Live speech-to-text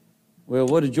Well,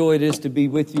 what a joy it is to be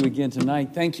with you again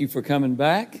tonight. Thank you for coming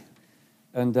back.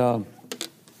 And I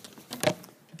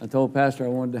told Pastor I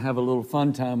wanted to have a little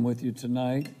fun time with you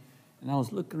tonight. And I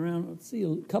was looking around, I see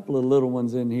a couple of little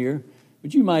ones in here.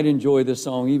 But you might enjoy this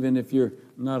song even if you're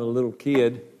not a little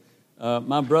kid.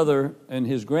 My brother and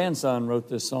his grandson wrote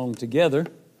this song together.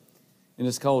 And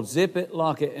it's called Zip It,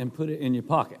 Lock It, and Put It in Your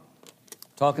Pocket.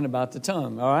 Talking about the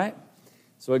tongue, all right?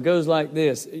 So it goes like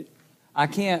this. I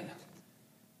can't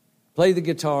play the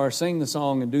guitar, sing the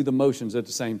song, and do the motions at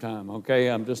the same time, okay?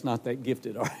 I'm just not that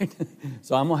gifted, all right?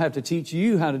 So I'm going to have to teach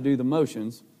you how to do the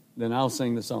motions, then I'll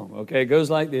sing the song, okay? It goes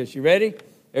like this. You ready?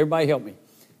 Everybody help me.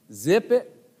 Zip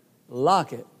it,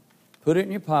 lock it, put it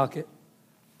in your pocket,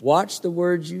 watch the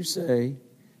words you say.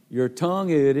 Your tongue,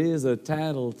 it is a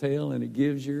tattletale, and it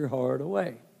gives your heart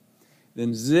away.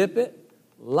 Then zip it,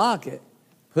 lock it,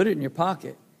 put it in your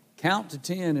pocket, count to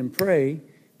 10 and pray.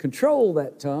 Control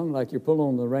that tongue like you're pulling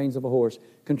on the reins of a horse.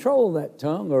 Control that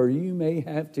tongue or you may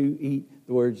have to eat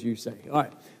the words you say. All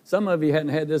right. Some of you hadn't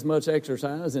had this much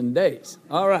exercise in days.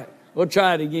 All right. We'll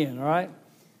try it again. All right.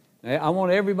 Now, I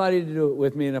want everybody to do it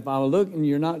with me. And if I'm looking,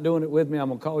 you're not doing it with me, I'm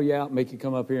going to call you out and make you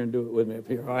come up here and do it with me up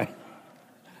here. All right.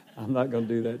 I'm not going to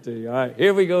do that to you. All right.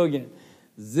 Here we go again.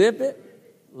 Zip it,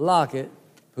 lock it,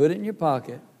 put it in your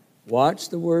pocket. Watch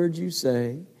the words you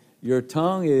say. Your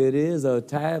tongue, it is a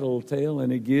tattletale,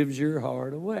 and it gives your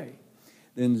heart away.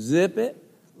 Then zip it,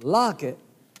 lock it,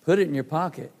 put it in your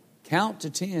pocket, count to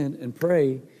 10 and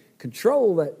pray.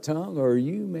 Control that tongue or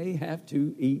you may have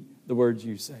to eat the words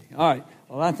you say. All right,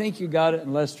 well, I think you got it,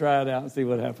 and let's try it out and see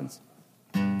what happens.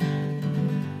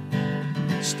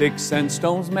 Sticks and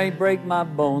stones may break my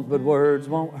bones, but words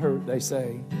won't hurt, they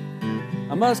say.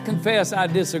 I must confess I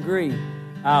disagree.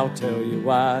 I'll tell you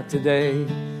why today.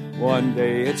 One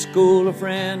day at school, a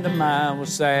friend of mine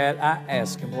was sad. I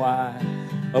asked him why.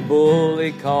 A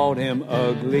bully called him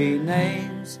ugly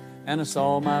names, and I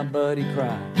saw my buddy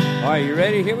cry. All right, you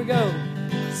ready? Here we go.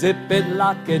 Zip it,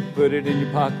 lock it, put it in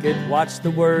your pocket. Watch the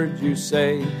words you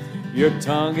say. Your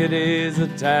tongue, it is a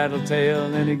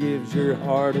tattletale, and it gives your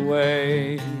heart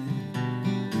away.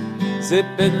 Zip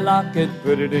it, lock it,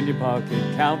 put it in your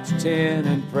pocket. Count to 10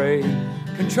 and pray.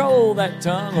 Control that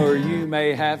tongue or you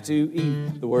may have to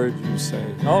eat the words you say.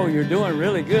 Oh, you're doing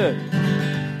really good.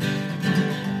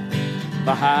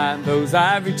 Behind those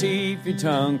ivory teeth, your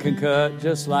tongue can cut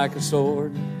just like a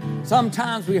sword.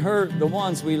 Sometimes we hurt the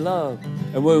ones we love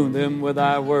and wound them with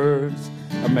our words.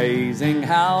 Amazing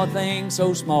how a thing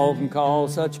so small can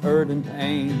cause such hurt and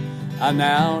pain. I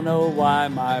now know why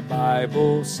my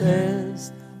Bible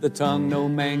says the tongue no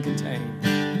man can tame.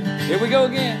 Here we go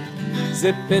again.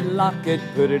 Zip it, lock it,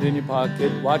 put it in your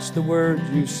pocket. Watch the words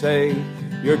you say.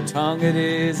 Your tongue, it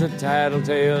is a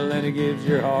tattletale, and it gives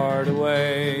your heart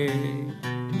away.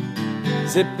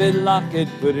 Zip it, lock it,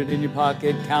 put it in your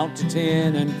pocket. Count to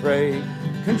 10 and pray.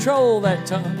 Control that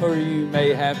tongue, or you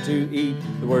may have to eat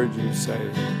the words you say.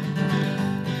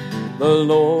 The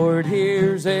Lord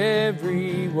hears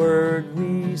every word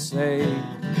we say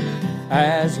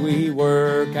as we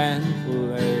work and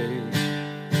play.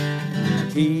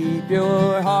 Keep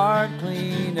your heart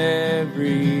clean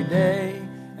every day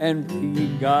and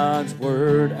read God's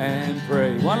word and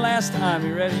pray. One last time,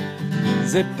 you ready?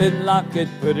 Zip it, lock it,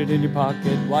 put it in your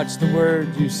pocket. Watch the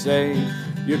words you say.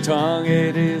 Your tongue,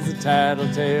 it is a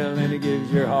tattletale, and it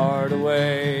gives your heart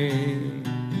away.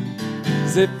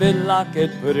 Zip it, lock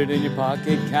it, put it in your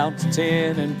pocket. Count to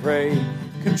 10 and pray.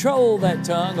 Control that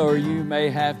tongue or you may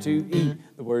have to eat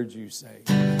the words you say.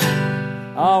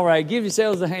 All right, give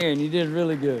yourselves a hand. You did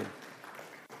really good.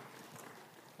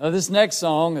 Now, this next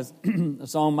song is a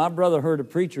song my brother heard a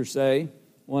preacher say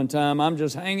one time. I'm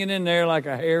just hanging in there like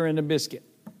a hair in a biscuit.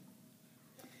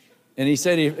 And he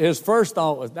said his first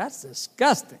thought was, that's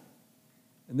disgusting.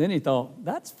 And then he thought,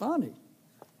 that's funny.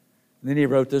 And then he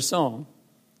wrote this song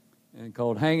and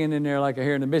called Hanging in There Like a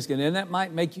Hair in a Biscuit. And that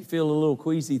might make you feel a little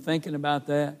queasy thinking about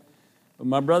that. But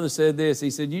my brother said this.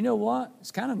 He said, you know what?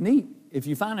 It's kind of neat. If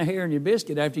you find a hair in your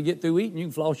biscuit after you get through eating, you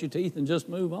can floss your teeth and just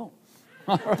move on.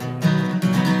 All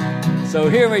right. So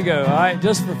here we go, all right,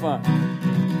 just for fun.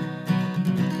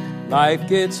 Life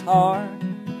gets hard,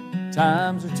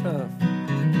 times are tough.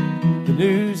 The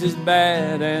news is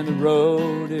bad and the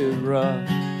road is rough.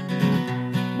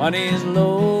 Money is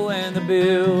low and the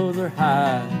bills are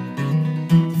high.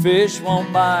 The fish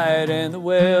won't bite and the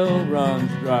well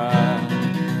runs dry.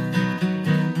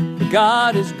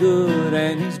 God is good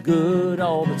and He's good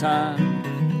all the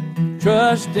time.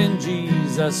 Trust in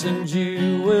Jesus and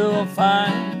you will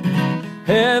find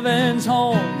heaven's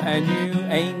home and you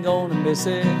ain't gonna miss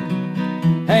it.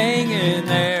 hang in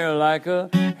there like a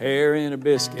hair in a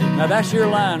biscuit. Now that's your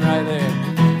line right there.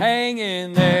 Hang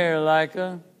in there like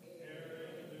a...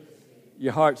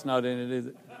 Your heart's not in it, is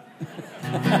it?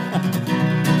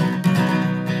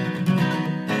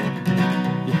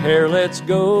 Your hair lets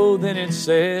go, then it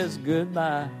says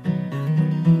goodbye.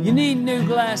 You need new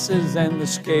glasses and the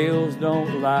scales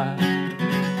don't lie.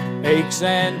 Aches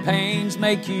and pains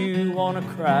make you want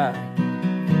to cry.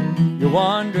 You're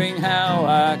wondering how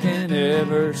I can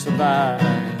ever survive.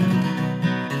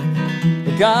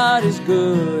 But God is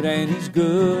good and He's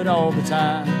good all the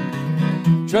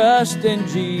time. Trust in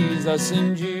Jesus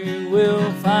and you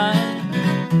will find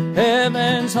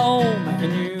heaven's home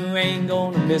and you ain't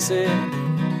gonna miss it.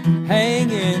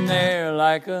 Hang in there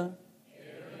like a...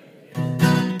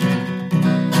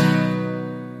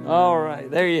 All right,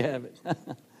 there you have it.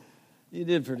 You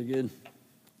did pretty good.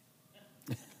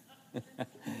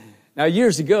 Now,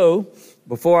 years ago,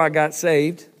 before I got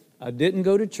saved, I didn't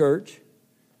go to church.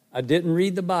 I didn't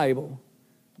read the Bible,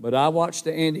 but I watched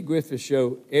the Andy Griffith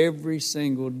Show every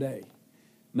single day.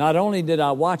 Not only did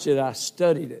I watch it, I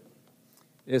studied it.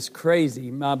 It's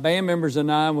crazy. My band members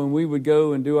and I, when we would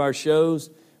go and do our shows,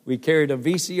 we carried a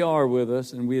VCR with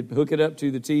us, and we'd hook it up to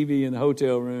the TV in the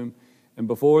hotel room. And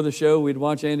before the show, we'd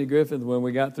watch Andy Griffith. When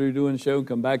we got through doing the show,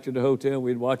 come back to the hotel,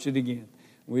 we'd watch it again.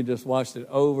 We just watched it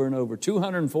over and over.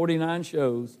 249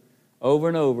 shows over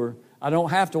and over. I don't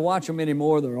have to watch them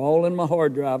anymore. They're all in my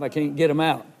hard drive. I can't get them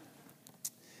out.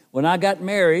 When I got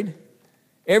married,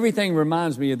 everything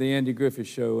reminds me of the Andy Griffith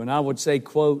Show. And I would say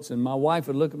quotes, and my wife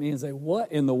would look at me and say,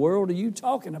 "What in the world are you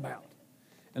talking about?"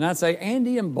 And I'd say,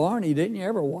 "Andy and Barney, didn't you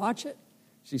ever watch it?"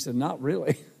 She said, "Not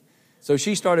really." So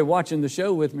she started watching the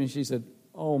show with me, and she said,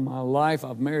 "Oh, my life,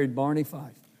 I've married Barney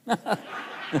Fife."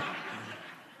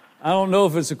 I don't know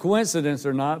if it's a coincidence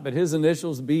or not, but his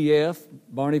initials, BF,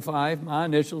 Barney Fife, my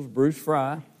initials, Bruce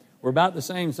Fry, we're about the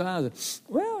same size.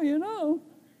 Well, you know.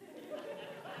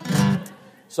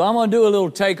 So I'm going to do a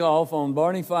little takeoff on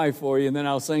Barney Fife for you, and then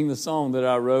I'll sing the song that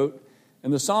I wrote.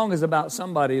 And the song is about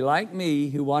somebody like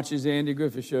me who watches the Andy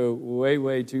Griffith Show way,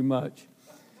 way too much.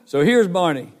 So here's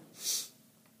Barney.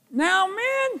 Now,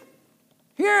 men,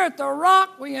 here at The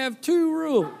Rock, we have 2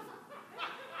 rules.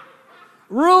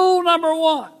 Rule number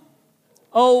 1,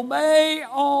 obey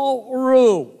all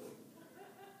rules.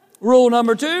 Rule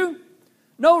number 2,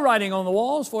 no writing on the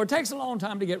walls, for it takes a long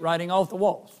time to get writing off the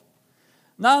walls.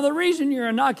 Now, the reason you're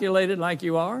inoculated like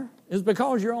you are is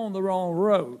because you're on the wrong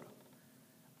road.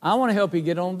 I want to help you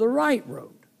get on the right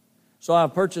road. So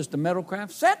I've purchased a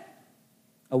metalcraft set,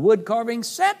 a wood carving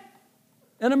set,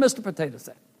 and a Mr. Potato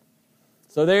set.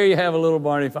 So there you have a little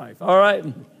Barney Fife. All right.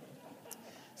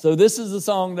 So this is the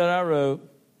song that I wrote,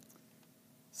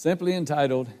 simply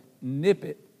entitled, Nip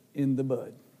It in the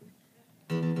Bud.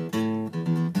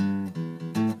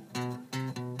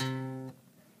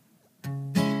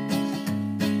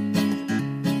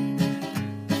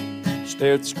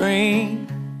 Stare at the screen.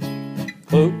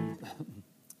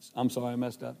 I'm sorry, I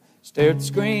messed up. Stare at the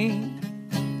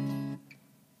screen.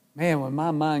 Man, when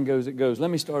my mind goes, it goes.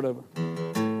 Let me start over.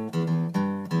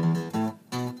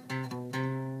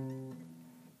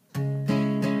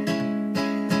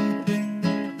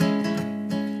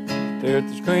 Stare at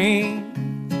the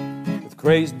screen with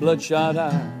crazed, bloodshot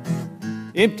eyes.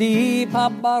 Empty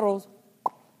pop bottles,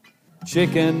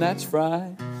 chicken that's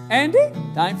fried. Andy,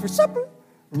 time for supper.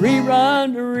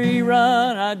 Rerun to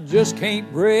rerun, I just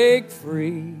can't break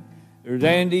free. There's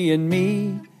Andy and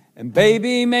me, and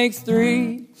baby makes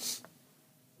 3.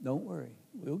 Don't worry,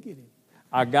 we'll get him.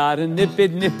 I gotta nip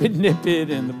it, nip it, nip it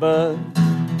in the bud.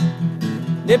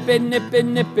 Nip it, nip it,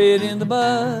 nip it in the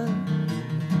bud.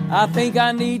 I think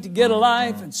I need to get a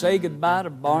life and say goodbye to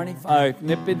Barney Fife.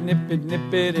 Nip it, nip it,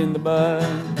 nip it in the bud.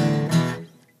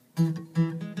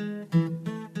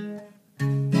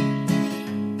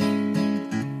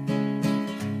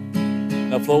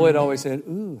 Now, Floyd always said,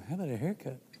 "Ooh, how about a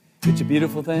haircut? It's a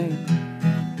beautiful thing.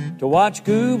 To watch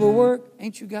Goober work,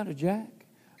 ain't you got a jack?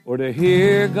 Or to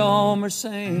hear Gomer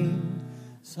sing.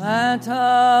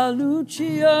 Santa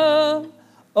Lucia,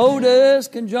 Otis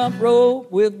can jump rope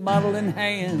with bottle in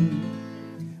hand.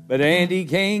 But Andy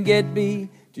can't get me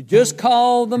to just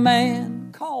call the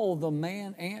man. Call the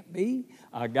man, Aunt B.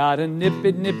 I gotta nip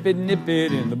it, nip it, nip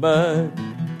it in the bud.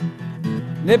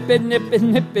 Nip it, nip it,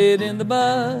 nip it in the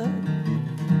bud.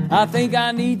 I think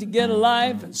I need to get a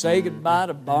life and say goodbye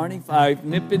to Barney Fife.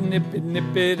 Nip it, nip it,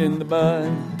 nip it in the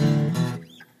bud."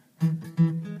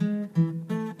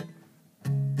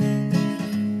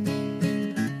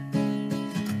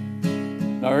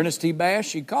 Now, Ernest T. Bass,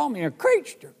 she called me a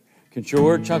creature. Can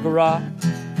sure chuck a rock.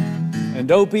 And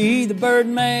Dopey the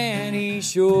Birdman, he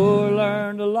sure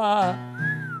learned a lot.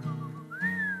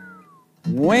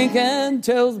 Winking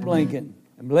tells blinking,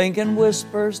 and blinking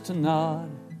whispers to Nod.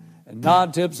 And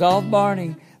Nod tips off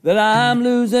Barney that I'm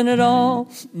losing it all.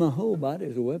 My whole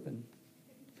body's a weapon.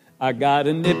 I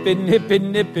gotta nip it, nip it,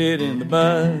 nip it in the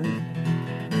bud.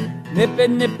 Nip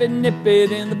it, nip it, nip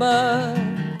it in the bud.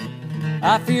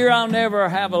 I fear I'll never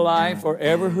have a life or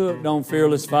ever hooked on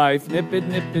Fearless Fife. Nip it,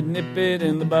 nip it, nip it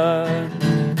in the bud.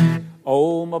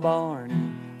 Oh, my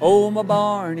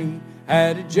Barney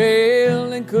had a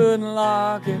jail and couldn't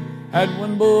lock it. Had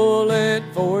one bullet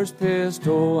for his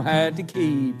pistol, had to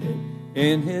keep it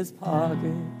in his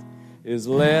pocket, his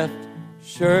left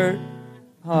shirt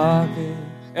pocket.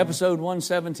 Episode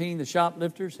 117, The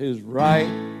Shoplifters, his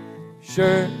right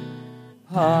shirt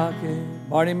pocket.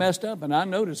 Barney messed up, and I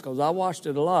noticed because I watched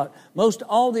it a lot. Most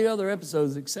all the other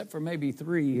episodes, except for maybe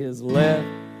 3, his left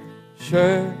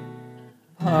shirt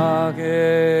pocket.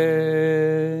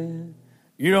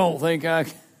 You don't think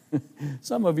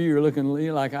some of you are looking at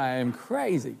me like I am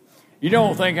crazy. You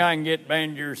don't think I can get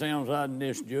banjo sounds out in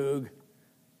this jug?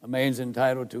 A man's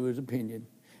entitled to his opinion.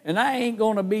 And I ain't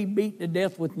going to be beat to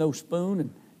death with no spoon,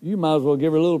 and you might as well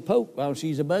give her a little poke while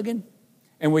she's a-bugging.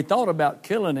 And we thought about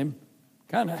killing him.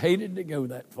 Kind of hated to go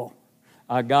that far.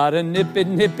 I gotta nip it,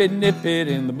 nip it, nip it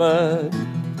in the bud.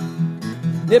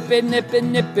 Nip it, nip it,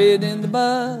 nip it in the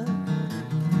bud.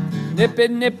 Nip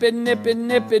it, nip it, nip it,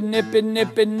 nip it, nip it,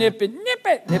 nip it, nip it, nip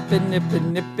it, nip it, nip it,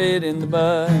 nip it in the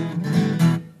bud.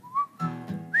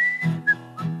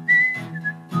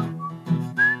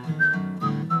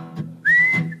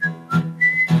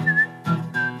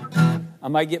 I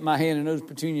might get my hand in those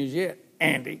petunias yet,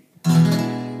 Andy.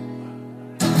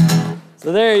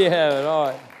 So there you have it. All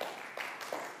right.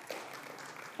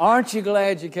 Aren't you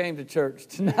glad you came to church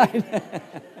tonight?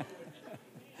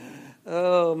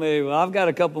 Oh, man. Well, I've got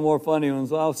a couple more funny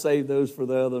ones. I'll save those for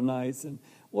the other nights. And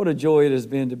what a joy it has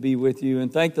been to be with you.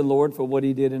 And thank the Lord for what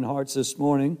He did in hearts this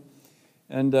morning.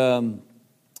 And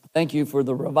thank you for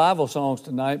the revival songs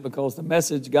tonight, because the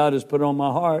message God has put on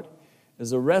my heart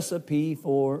is a recipe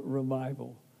for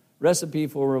revival. Recipe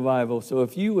for revival. So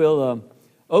if you will,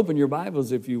 open your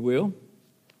Bibles, if you will,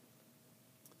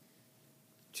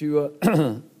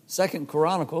 to 2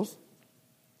 Chronicles,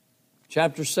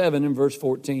 chapter 7 and verse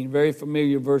 14. Very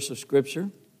familiar verse of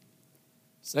Scripture.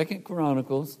 2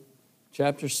 Chronicles,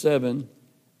 chapter 7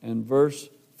 and verse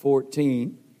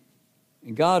 14.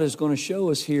 And God is going to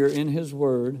show us here in His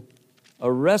Word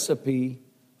a recipe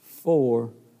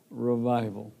for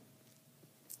revival.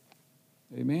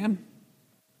 Amen?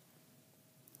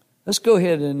 Let's go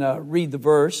ahead and read the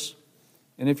verse.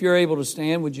 And if you're able to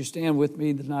stand, would you stand with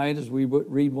me tonight as we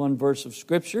read one verse of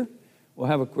Scripture? We'll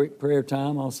have a quick prayer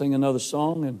time. I'll sing another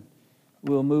song, and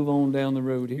we'll move on down the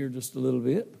road here just a little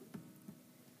bit.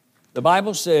 The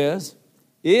Bible says,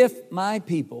 "If my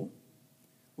people,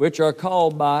 which are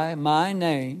called by my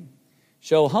name,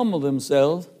 shall humble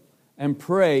themselves and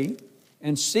pray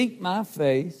and seek my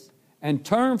face and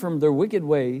turn from their wicked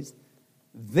ways,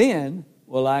 then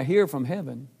will I hear from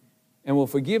heaven and will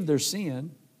forgive their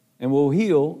sin and will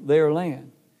heal their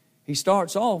land." He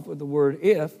starts off with the word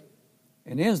if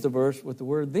and ends the verse with the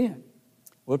word then.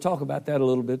 We'll talk about that a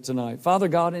little bit tonight. Father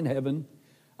God in heaven,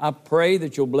 I pray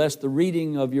that you'll bless the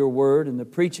reading of your word and the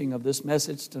preaching of this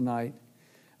message tonight.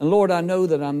 And Lord, I know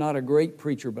that I'm not a great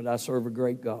preacher, but I serve a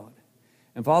great God.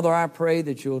 And Father, I pray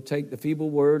that you'll take the feeble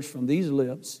words from these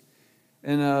lips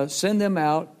and send them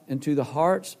out into the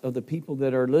hearts of the people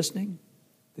that are listening,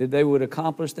 that they would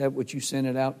accomplish that which you sent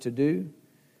it out to do.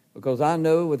 Because I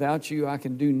know without you I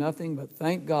can do nothing, but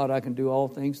thank God I can do all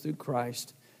things through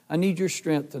Christ. I need your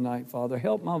strength tonight, Father.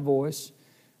 Help my voice.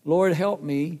 Lord, help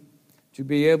me to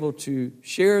be able to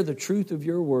share the truth of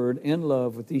your word in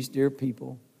love with these dear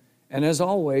people. And as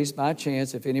always, by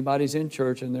chance, if anybody's in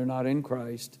church and they're not in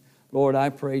Christ, Lord, I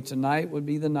pray tonight would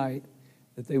be the night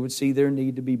that they would see their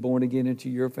need to be born again into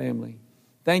your family.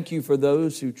 Thank you for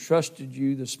those who trusted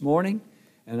you this morning.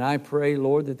 And I pray,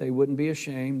 Lord, that they wouldn't be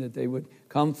ashamed, that they would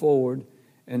come forward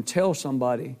and tell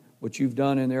somebody what you've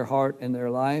done in their heart and their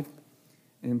life.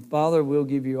 And Father, we'll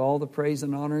give you all the praise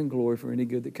and honor and glory for any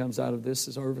good that comes out of this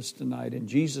service tonight. In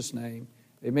Jesus' name,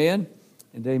 amen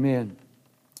and amen.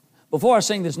 Before I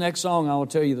sing this next song, I will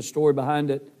tell you the story behind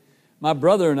it. My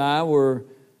brother and I were,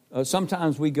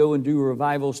 sometimes we go and do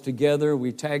revivals together.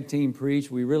 We tag team preach.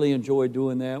 We really enjoy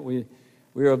doing that.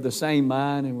 We're of the same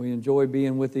mind, and we enjoy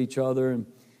being with each other. And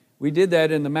we did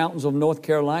that in the mountains of North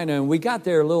Carolina, and we got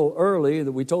there a little early.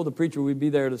 We told the preacher we'd be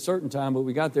there at a certain time, but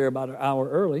we got there about an hour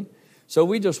early. So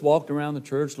we just walked around the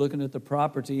church looking at the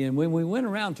property, and when we went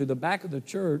around to the back of the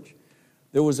church,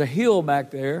 there was a hill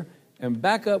back there, and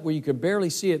back up where you could barely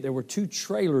see it, there were 2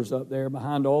 trailers up there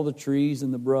behind all the trees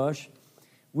and the brush.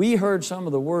 We heard some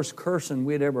of the worst cursing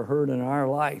we'd ever heard in our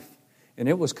life, and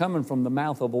it was coming from the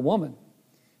mouth of a woman.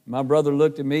 My brother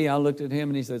looked at me, I looked at him,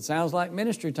 and he said, "Sounds like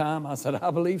ministry time." I said, "I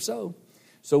believe so."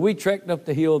 So we trekked up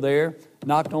the hill there,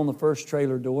 knocked on the first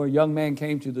trailer door. A young man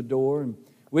came to the door, and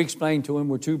we explained to him,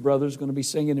 we're 2 brothers going to be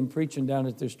singing and preaching down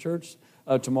at this church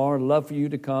tomorrow. I'd love for you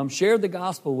to come. Shared the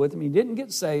gospel with him. He didn't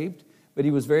get saved, but he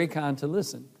was very kind to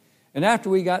listen. And after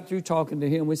we got through talking to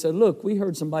him, we said, "Look, we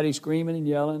heard somebody screaming and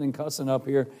yelling and cussing up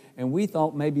here, and we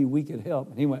thought maybe we could help."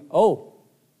 And he went, "Oh."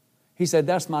 He said,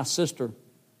 "That's my sister.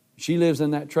 She lives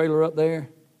in that trailer up there.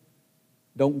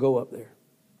 Don't go up there.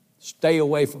 Stay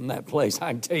away from that place.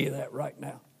 I can tell you that right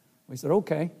now." We said,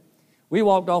 "Okay." We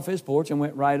walked off his porch and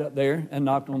went right up there and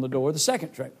knocked on the door of the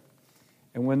second trailer.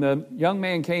 And when the young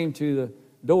man came to the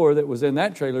door that was in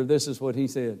that trailer, this is what he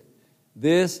said: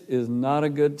 "This is not a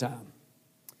good time."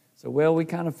 So, well, we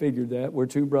kind of figured that. We're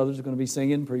 2 brothers who are going to be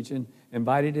singing and preaching.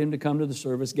 Invited him to come to the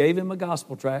service. Gave him a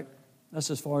gospel tract. That's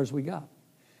as far as we got.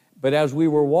 But as we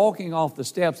were walking off the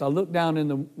steps, I looked down in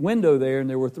the window there, and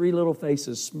there were 3 little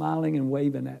faces smiling and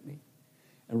waving at me.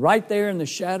 And right there in the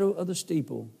shadow of the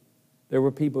steeple, there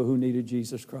were people who needed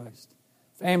Jesus Christ.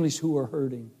 Families who were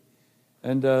hurting.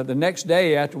 And the next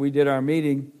day after we did our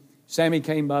meeting, Sammy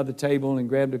came by the table and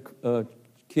grabbed a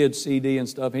kid's CD and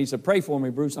stuff. And he said, "Pray for me,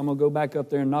 Bruce. I'm going to go back up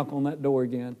there and knock on that door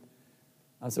again."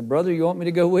 I said, "Brother, you want me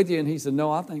to go with you?" And he said,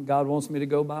 "No, I think God wants me to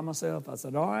go by myself." I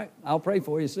said, "All right, I'll pray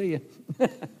for you. See you."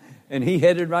 And he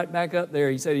headed right back up there.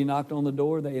 He said he knocked on the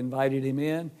door. They invited him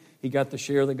in. He got to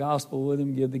share the gospel with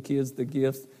them, give the kids the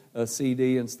gifts, a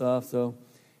CD and stuff. So,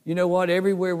 you know what?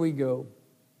 Everywhere we go,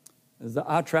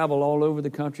 I travel all over the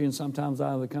country and sometimes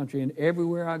out of the country, and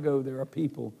everywhere I go, there are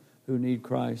people who need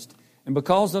Christ. And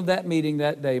because of that meeting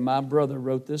that day, my brother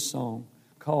wrote this song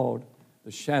called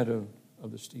 "The Shadow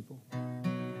of the Steeple."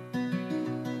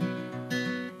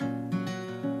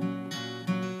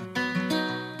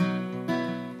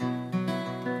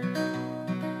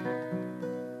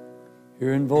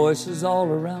 Hearing voices all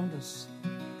around us,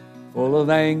 full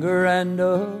of anger and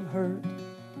of hurt,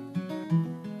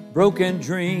 broken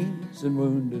dreams and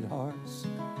wounded hearts.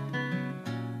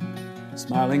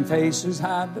 Smiling faces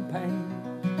hide the pain,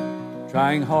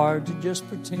 trying hard to just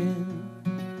pretend,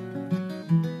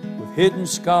 with hidden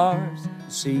scars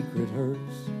and secret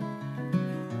hurts.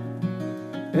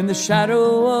 In the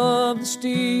shadow of the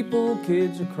steeple,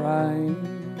 kids are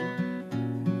crying.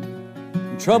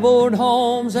 Troubled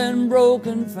homes and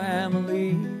broken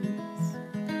families.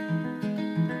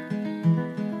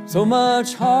 So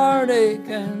much heartache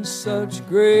and such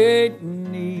great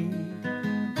need.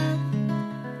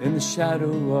 In the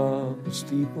shadow of the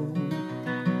steeple,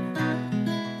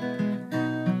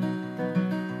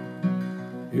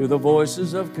 hear the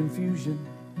voices of confusion,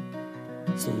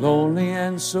 so lonely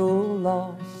and so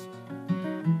lost.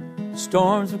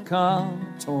 Storms have come,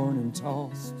 torn and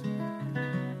tossed.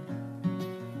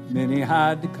 Many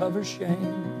hide to cover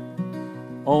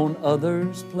shame, on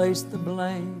others place the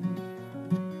blame.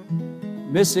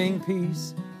 Missing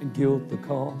peace and guilt the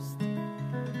cost.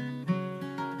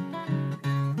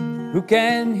 Who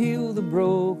can heal the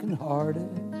broken-hearted?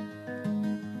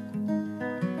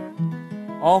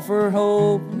 Offer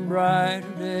hope and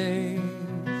brighter days.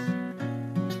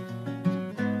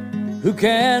 Who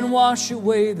can wash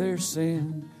away their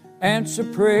sin? Answer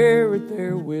prayer at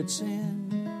their wits' end.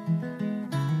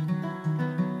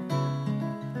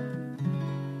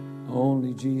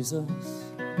 Only Jesus.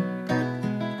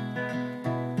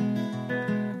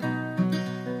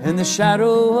 In the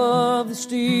shadow of the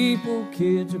steeple,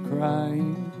 kids are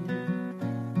crying.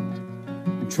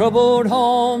 In troubled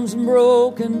homes and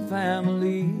broken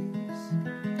families.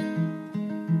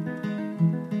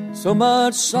 So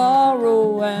much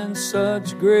sorrow and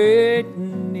such great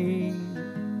need.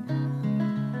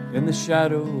 In the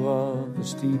shadow of the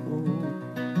steeple.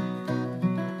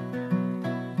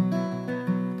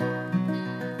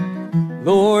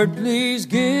 Lord, please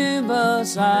give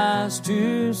us eyes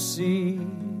to see.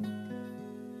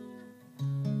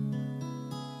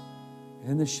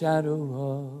 In the shadow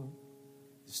of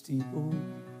the steeple.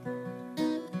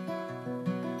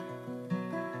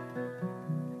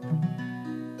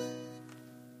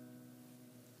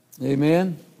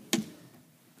 Amen.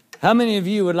 How many of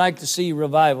you would like to see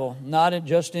revival, not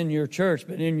just in your church,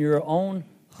 but in your own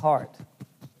heart?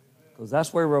 Because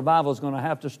that's where revival is going to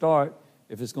have to start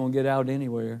if it's going to get out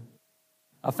anywhere.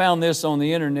 I found this on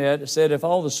the internet. It said if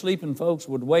all the sleeping folks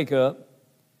would wake up,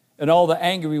 and all the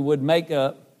angry would make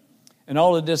up, and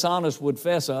all the dishonest would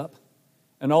fess up,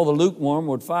 and all the lukewarm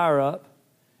would fire up,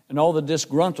 and all the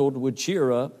disgruntled would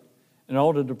cheer up, and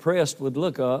all the depressed would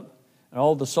look up, and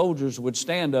all the soldiers would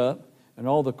stand up, and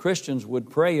all the Christians would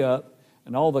pray up,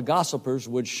 and all the gossipers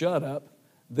would shut up,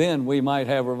 then we might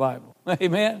have revival.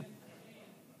 Amen?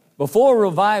 Before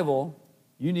revival,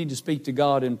 you need to speak to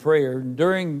God in prayer.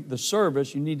 During the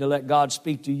service, you need to let God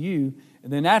speak to you.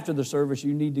 And then after the service,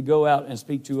 you need to go out and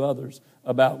speak to others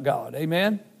about God.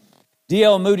 Amen?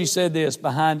 D.L. Moody said this,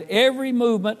 behind every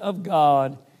movement of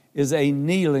God is a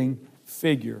kneeling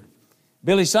figure.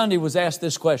 Billy Sunday was asked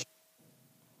this question.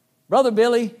 Brother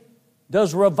Billy,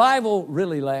 does revival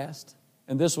really last?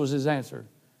 And this was his answer.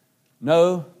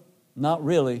 No, not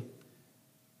really.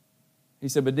 He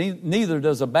said, but neither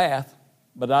does a bath,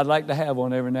 but I'd like to have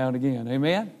one every now and again.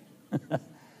 Amen?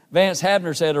 Vance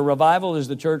Havner said, a revival is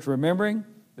the church remembering,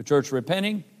 the church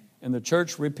repenting, and the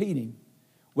church repeating.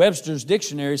 Webster's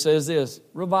dictionary says this,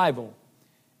 revival,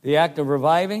 the act of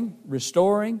reviving,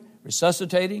 restoring,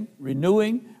 resuscitating,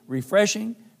 renewing,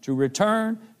 refreshing, to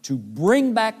return, to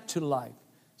bring back to life.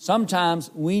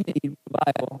 Sometimes we need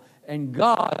revival, and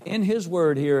God in His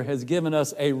Word here has given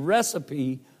us a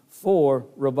recipe for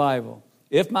revival.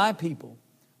 If my people,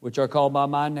 which are called by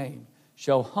my name,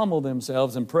 shall humble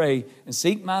themselves and pray and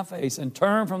seek my face and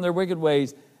turn from their wicked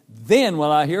ways, then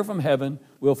will I hear from heaven,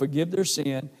 will forgive their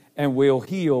sin, and will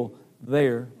heal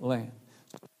their land.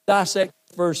 So dissect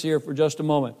this verse here for just a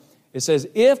moment. It says,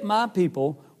 if my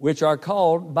people, which are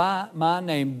called by my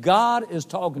name, God is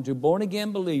talking to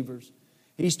born-again believers.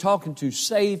 He's talking to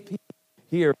saved people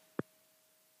here.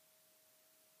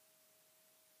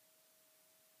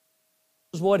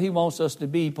 This is what He wants us to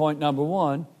be, point number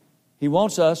one. He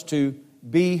wants us to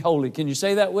be holy. Can you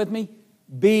say that with me?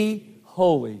 Be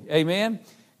holy. Amen?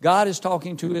 God is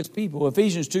talking to His people.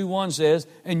 Ephesians 2:1 says,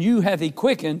 and you hath He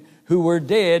quickened who were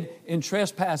dead in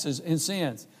trespasses and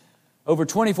sins. Over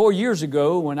 24 years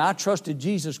ago, when I trusted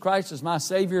Jesus Christ as my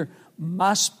Savior,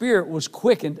 my spirit was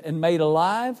quickened and made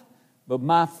alive, but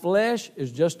my flesh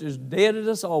is just as dead as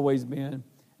it's always been.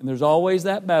 And there's always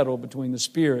that battle between the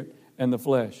spirit and the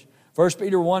flesh. 1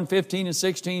 Peter 1:15 and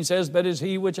 16 says, but as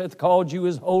He which hath called you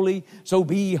is holy, so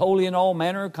be ye holy in all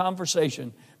manner of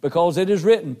conversation, because it is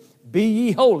written, be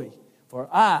ye holy, for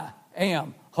I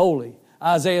am holy.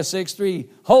 Isaiah 6:3,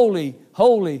 holy,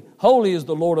 holy, holy is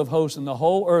the Lord of hosts, and the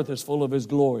whole earth is full of His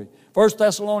glory. 1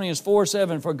 Thessalonians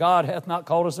 4:7, for God hath not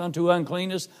called us unto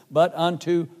uncleanness, but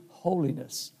unto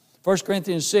holiness. 1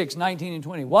 Corinthians 6:19 and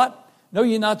 20, what? Know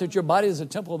ye not that your body is a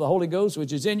temple of the Holy Ghost,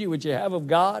 which is in you, which ye have of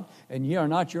God, and ye are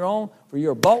not your own, for ye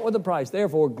are bought with a price.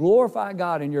 Therefore glorify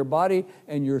God in your body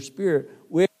and your spirit,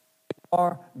 which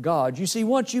are God. You see,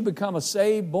 once you become a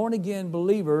saved, born-again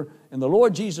believer in the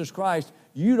Lord Jesus Christ,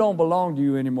 you don't belong to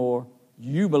you anymore.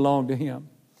 You belong to Him.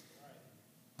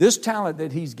 This talent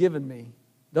that He's given me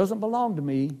doesn't belong to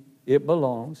me. It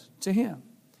belongs to Him.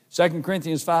 2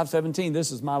 Corinthians 5:17,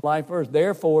 this is my life verse.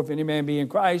 Therefore, if any man be in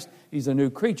Christ, he's a new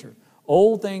creature.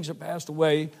 Old things are passed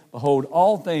away. Behold,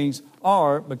 all things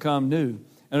are become new.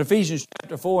 In Ephesians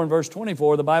chapter 4 and verse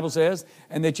 24, the Bible says,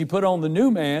 and that you put on the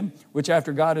new man, which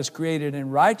after God is created in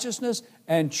righteousness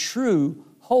and true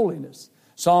holiness.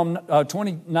 Psalm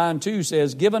 29:2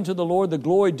 says, give unto the Lord the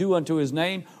glory due unto His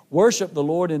name. Worship the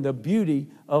Lord in the beauty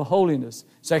of holiness.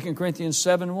 2 Corinthians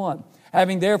 7:1.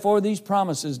 Having therefore these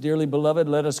promises, dearly beloved,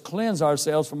 let us cleanse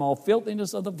ourselves from all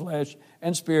filthiness of the flesh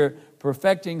and spirit,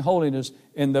 perfecting holiness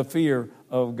in the fear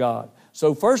of God.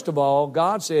 So first of all,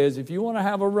 God says, if you want to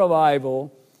have a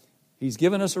revival, He's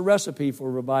given us a recipe for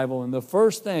revival. And the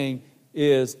first thing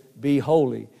is be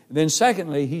holy. And then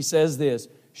secondly, He says this,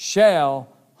 shall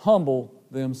humble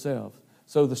themselves.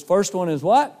 So the first one is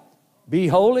what? Be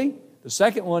holy. The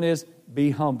second one is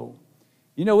be humble.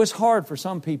 You know, it's hard for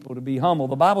some people to be humble.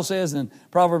 The Bible says in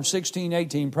Proverbs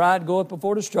 16:18, pride goeth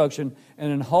before destruction,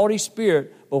 and an haughty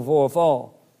spirit before a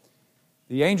fall.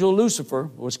 The angel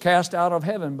Lucifer was cast out of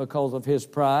heaven because of his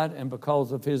pride and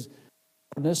because of his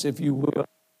hardness, if you will.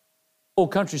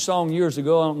 Old country song years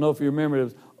ago, I don't know if you remember it,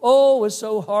 was, oh, it's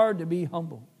so hard to be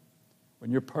humble when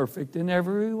you're perfect in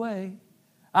every way.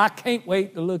 I can't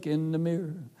wait to look in the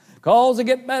mirror, 'cause I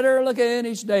get better looking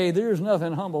each day. There's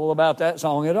nothing humble about that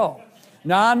song at all.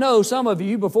 Now, I know some of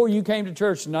you, before you came to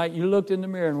church tonight, you looked in the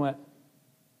mirror and went,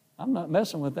 I'm not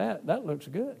messing with that. That looks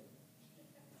good.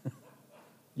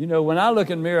 You know, when I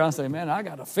look in the mirror, I say, man, I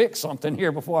got to fix something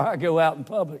here before I go out in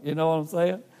public. You know what I'm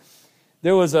saying?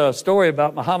 There was a story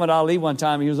about Muhammad Ali one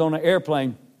time. He was on an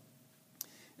airplane,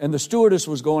 and the stewardess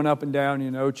was going up and down, you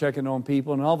know, checking on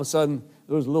people, and all of a sudden,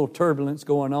 there was a little turbulence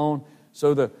going on.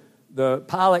 So the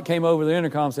pilot came over the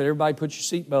intercom and said, everybody put your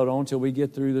seatbelt on until we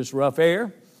get through this rough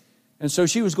air. And so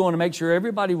she was going to make sure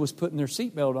everybody was putting their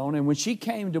seatbelt on. And when she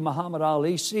came to Muhammad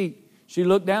Ali's seat, she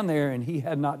looked down there and he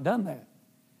had not done that.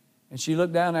 And she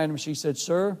looked down at him and she said,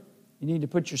 "Sir, you need to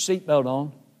put your seatbelt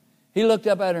on." He looked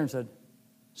up at her and said,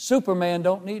 "Superman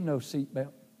don't need no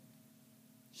seatbelt."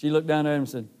 She looked down at him and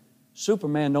said,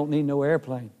 "Superman don't need no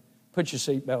airplane. Put your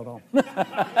seatbelt on."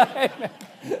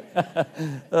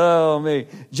 Oh, me.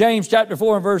 James chapter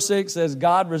 4 and verse 6 says,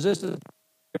 "God resisteth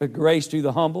grace to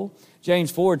the humble."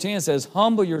 James 4:10 says,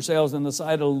 "Humble yourselves in the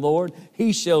sight of the Lord.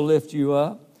 He shall lift you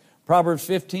up." Proverbs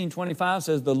 15:25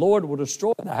 says, "The Lord will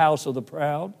destroy the house of the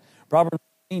proud." Proverbs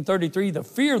 15:33, "The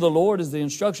fear of the Lord is the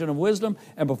instruction of wisdom,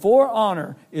 and before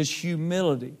honor is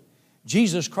humility."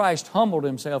 Jesus Christ humbled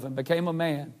himself and became a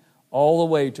man all the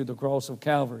way to the cross of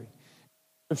Calvary.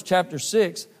 Chapter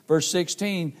 6, verse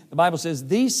 16, the Bible says,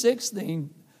 "These six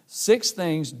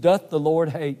things doth the Lord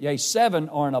hate, yea, 7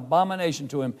 are an abomination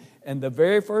to him." And the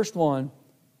very first one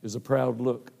is a proud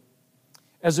look.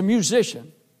 As a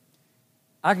musician,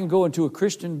 I can go into a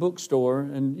Christian bookstore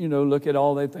and, look at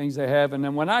all the things they have. And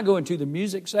then when I go into the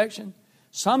music section,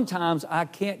 sometimes I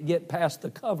can't get past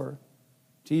the cover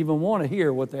to even want to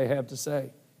hear what they have to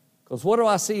say. Because what do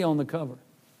I see on the cover?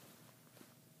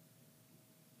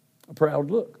 A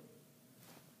proud look.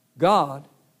 God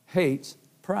hates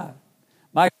pride.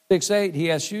 Micah 6:8, he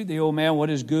asks you, the old man, "What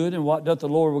is good and what doth the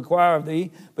Lord require of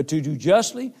thee? But to do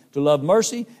justly, to love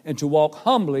mercy, and to walk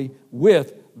humbly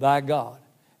with thy God."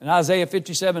 In Isaiah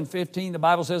 57:15, the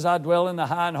Bible says, "I dwell in the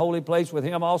high and holy place with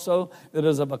him also that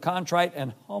is of a contrite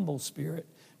and humble spirit,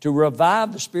 to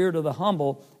revive the spirit of the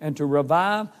humble and to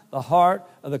revive the heart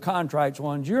of the contrite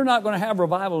ones." You're not going to have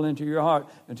revival into your heart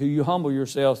until you humble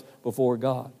yourselves before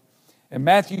God. In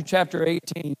Matthew chapter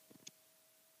 18,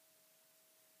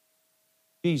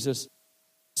 Jesus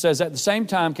says, "At the same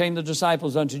time came the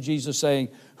disciples unto Jesus, saying,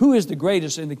 Who is the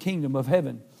greatest in the kingdom of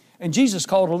heaven? And Jesus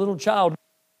called a little child,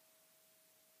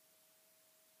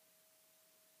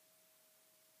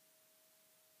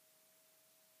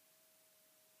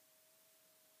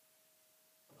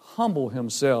 humble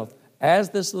himself as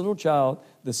this little child,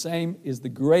 the same is the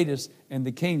greatest in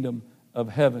the kingdom of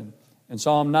heaven." And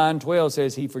Psalm 9:12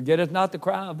 says, "He forgetteth not the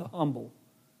cry of the humble."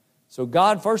 So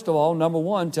God, first of all, number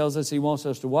one, tells us He wants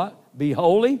us to what? Be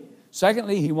holy.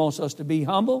 Secondly, He wants us to be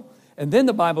humble. And then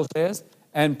the Bible says,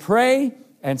 "And pray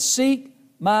and seek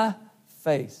my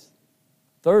face."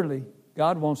 Thirdly,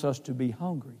 God wants us to be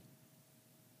hungry.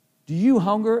 Do you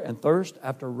hunger and thirst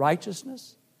after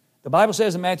righteousness? The Bible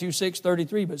says in Matthew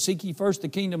 6:33, "But seek ye first the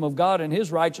kingdom of God and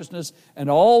His righteousness, and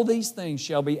all these things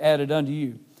shall be added unto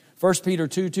you." 1 Peter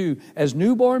 2:2, "As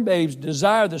newborn babes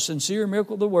desire the sincere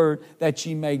milk of the word, that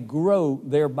ye may grow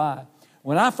thereby."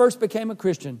 When I first became a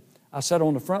Christian, I sat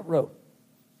on the front row.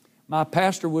 My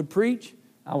pastor would preach.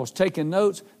 I was taking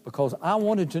notes because I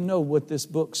wanted to know what this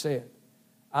book said.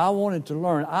 I wanted to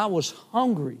learn. I was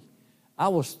hungry. I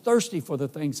was thirsty for the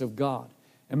things of God.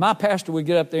 And my pastor would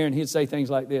get up there and he'd say things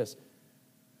like this,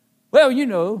 "Well, you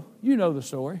know the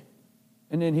story."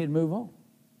 And then he'd move on.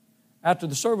 After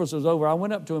the service was over, I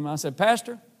went up to him and I said,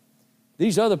 "Pastor,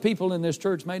 these other people in this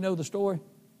church may know the story,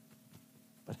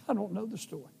 but I don't know the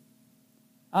story.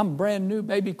 I'm a brand new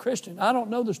baby Christian. I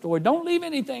don't know the story. Don't leave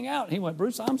anything out." And he went,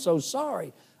 "Bruce, I'm so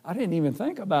sorry. I didn't even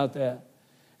think about that."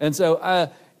 And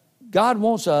so God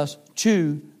wants us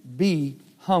to be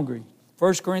hungry.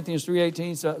 1 Corinthians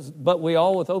 3:18 says, "But we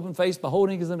all with open face,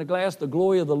 beholding as in a glass the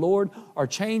glory of the Lord, are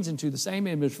changed into the same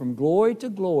image from glory to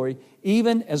glory,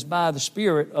 even as by the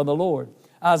Spirit of the Lord."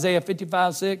 Isaiah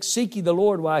 55:6, "Seek ye the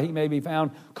Lord while He may be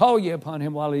found. Call ye upon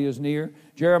Him while He is near."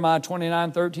 Jeremiah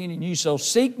 29:13, "And ye shall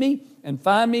seek me and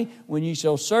find me when ye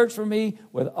shall search for me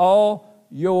with all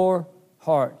your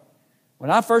heart."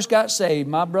 When I first got saved,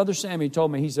 my brother Sammy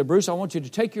told me, he said, "Bruce, I want you to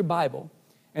take your Bible,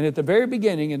 and at the very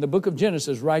beginning, in the book of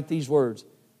Genesis, write these words,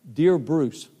 'Dear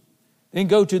Bruce.' Then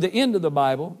go to the end of the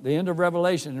Bible, the end of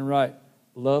Revelation, and write,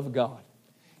 'Love God.'"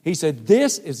 He said,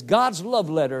 "This is God's love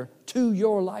letter to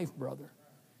your life, brother.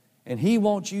 And He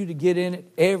wants you to get in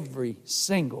it every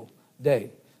single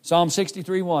day." Psalm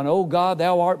 63:1, "O God,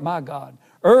 Thou art my God.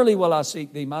 Early will I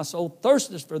seek Thee. My soul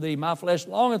thirsteth for Thee. My flesh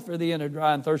longeth for Thee in a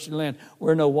dry and thirsty land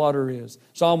where no water is."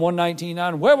 Psalm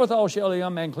 119:9, "Wherewithal shall the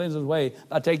young man cleanse his way?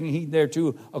 By taking heed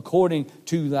thereto according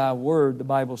to Thy word," the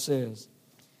Bible says.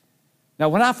 Now,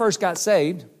 when I first got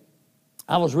saved,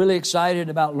 I was really excited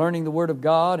about learning the Word of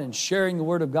God and sharing the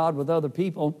Word of God with other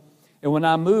people. And when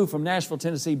I moved from Nashville,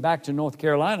 Tennessee back to North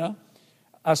Carolina,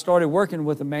 I started working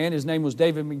with a man. His name was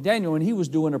David McDaniel, and he was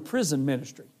doing a prison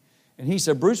ministry. And he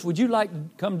said, "Bruce, would you like to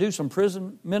come do some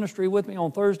prison ministry with me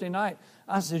on Thursday night?"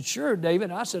 I said, "Sure, David."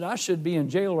 I said, "I should be in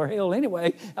jail or hell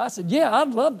anyway." I said, "Yeah,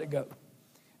 I'd love to go."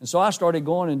 And so I started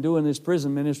going and doing this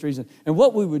prison ministries. And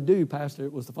what we would do, Pastor,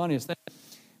 it was the funniest thing.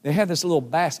 They had this little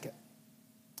basket.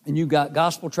 And you've got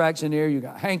gospel tracts in there. You've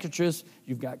got handkerchiefs.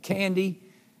 You've got candy.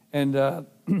 And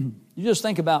you just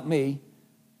think about me.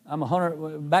 I'm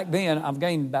 100. Back then, I've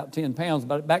gained about 10 pounds.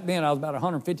 But back then, I was about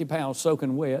 150 pounds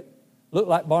soaking wet. Looked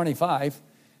like Barney Fife.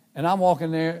 And I'm walking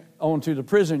there onto the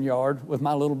prison yard with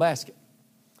my little basket.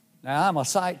 Now, I'm a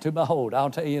sight to behold.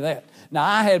 I'll tell you that. Now,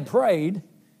 I had prayed.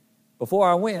 Before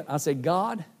I went, I said,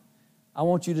 God, I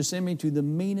want you to send me to the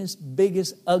meanest,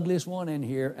 biggest, ugliest one in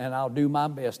here, and I'll do my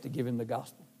best to give him the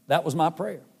gospel. That was my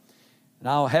prayer. And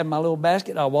I had my little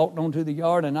basket. I walked onto the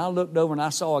yard, and I looked over, and I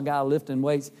saw a guy lifting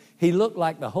weights. He looked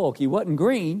like the Hulk. He wasn't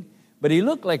green, but he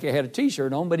looked like he had a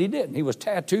T-shirt on, but he didn't. He was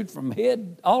tattooed from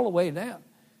head all the way down.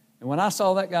 And when I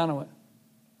saw that guy, I went,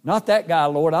 not that guy,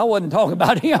 Lord. I wasn't talking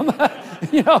about him.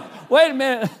 Wait a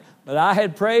minute. But I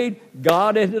had prayed,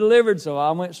 God had delivered, so I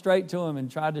went straight to him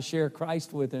and tried to share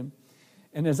Christ with him.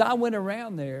 And as I went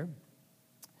around there,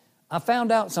 I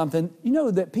found out something. You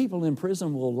know that people in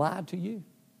prison will lie to you?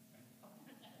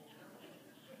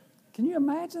 Can you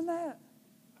imagine that?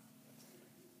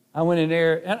 I went in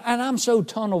there, and I'm so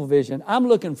tunnel vision. I'm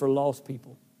looking for lost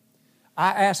people.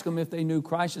 I asked them if they knew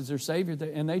Christ as their Savior,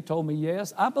 and they told me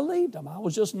yes. I believed them. I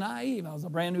was just naive. I was a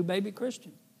brand new baby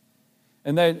Christian.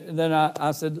 And then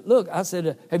I said, look,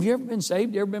 have you ever been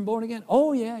saved? You ever been born again?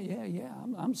 Oh, yeah,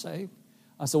 I'm saved.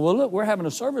 I said, well, look, we're having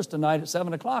a service tonight at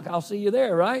 7 o'clock. I'll see you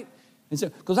there, right? He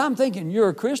said, because I'm thinking you're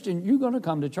a Christian, you're going to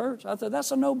come to church. I said,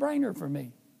 that's a no-brainer for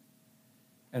me.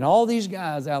 And all these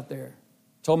guys out there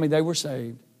told me they were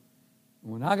saved.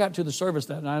 When I got to the service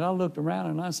that night, I looked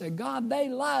around and I said, God, they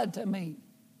lied to me.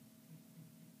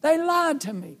 They lied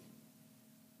to me.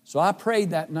 So I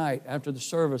prayed that night after the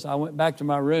service. I went back to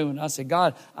my room and I said,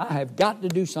 God, I have got to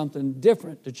do something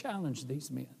different to challenge these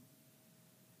men.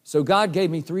 So God gave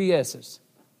me 3 S's.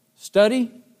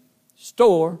 Study,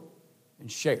 store, and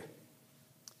share.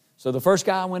 So the first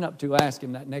guy I went up to, I asked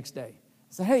him that next day.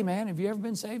 I said, hey man, have you ever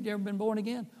been saved? You ever been born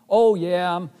again? Oh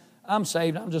yeah, I'm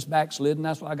saved. I'm just backslidden.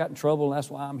 That's why I got in trouble and that's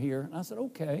why I'm here. And I said,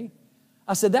 okay.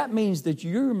 I said, that means that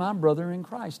you're my brother in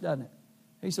Christ, doesn't it?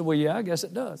 He said, well, yeah, I guess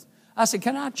it does. I said,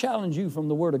 can I challenge you from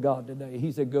the Word of God today?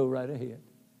 He said, go right ahead.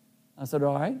 I said,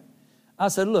 all right. I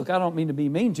said, look, I don't mean to be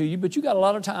mean to you, but you got a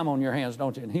lot of time on your hands,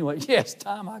 don't you? And he went, yes,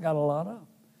 time I got a lot of.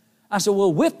 I said,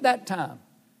 well, with that time,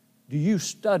 do you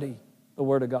study the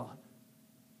Word of God?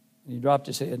 And he dropped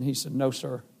his head and he said, no,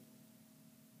 sir,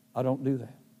 I don't do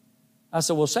that. I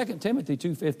said, well, 2 Timothy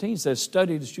 2:15 says,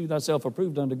 study to shew thyself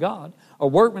approved unto God, a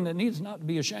workman that needs not to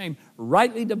be ashamed,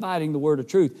 rightly dividing the word of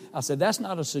truth. I said, that's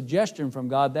not a suggestion from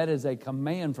God. That is a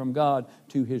command from God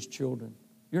to his children.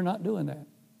 You're not doing that.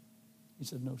 He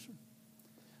said, no, sir.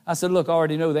 I said, look, I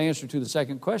already know the answer to the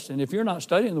second question. If you're not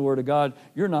studying the Word of God,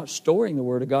 you're not storing the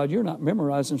Word of God, you're not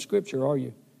memorizing Scripture, are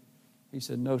you? He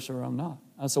said, no, sir, I'm not.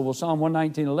 I said, well, Psalm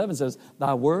 119:11 says,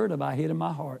 thy word have I hid in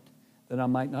my heart, that I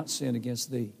might not sin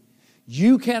against thee.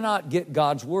 You cannot get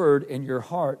God's Word in your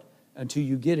heart until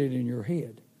you get it in your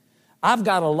head. I've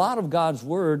got a lot of God's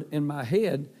Word in my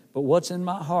head, but what's in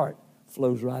my heart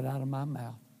flows right out of my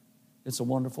mouth. It's a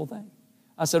wonderful thing.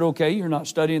 I said, okay, you're not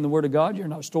studying the Word of God. You're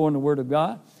not storing the Word of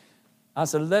God. I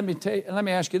said, let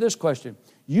me ask you this question.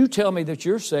 You tell me that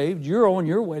you're saved. You're on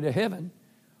your way to heaven.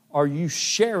 Are you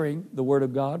sharing the Word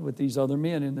of God with these other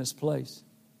men in this place?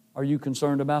 Are you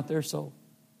concerned about their soul?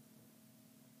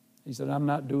 He said, I'm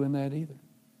not doing that either.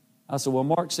 I said, well,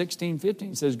 Mark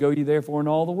 16:15 says, go ye therefore in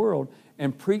all the world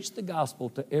and preach the gospel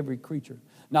to every creature.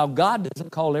 Now, God doesn't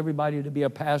call everybody to be a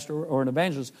pastor or an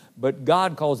evangelist, but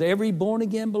God calls every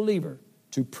born-again believer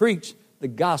to preach the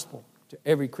gospel to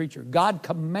every creature. God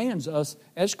commands us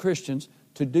as Christians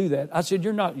to do that. I said,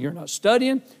 you're not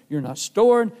studying, you're not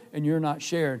storing, and you're not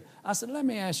sharing. I said, let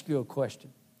me ask you a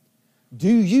question.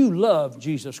 Do you love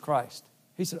Jesus Christ?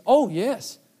 He said, oh,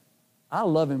 yes. I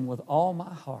love him with all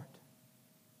my heart.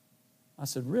 I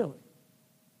said, really?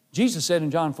 Jesus said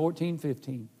in John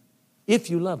 14:15, if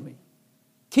you love me,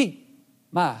 keep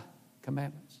my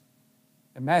commandments.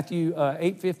 In Matthew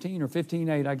 8:15 or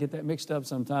 15:8, I get that mixed up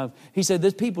sometimes. He said,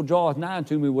 this people draweth nigh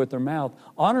unto me with their mouth,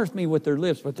 honors me with their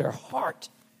lips, but their heart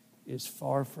is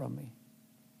far from me.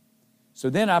 So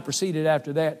then I proceeded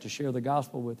after that to share the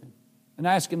gospel with him and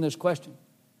ask him this question.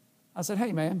 I said,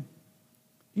 hey, man,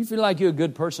 you feel like you're a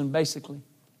good person, basically?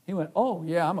 He went, oh,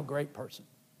 yeah, I'm a great person.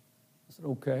 I said,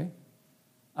 okay.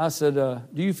 I said,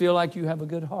 do you feel like you have a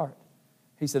good heart?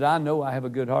 He said, I know I have a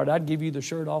good heart. I'd give you the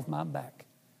shirt off my back.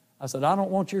 I said, I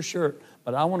don't want your shirt,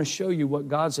 but I want to show you what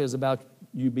God says about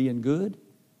you being good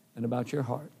and about your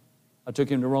heart. I took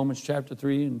him to Romans chapter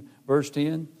 3 and verse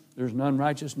 10. There's none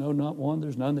righteous, no, not one.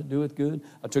 There's none that doeth good.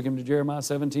 I took him to Jeremiah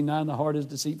 17:9. The heart is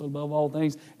deceitful above all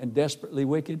things and desperately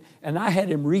wicked. And I had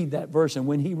him read that verse, and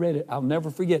when he read it, I'll never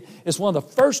forget. It's one of the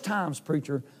first times,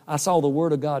 preacher, I saw the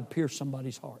Word of God pierce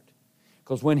somebody's heart.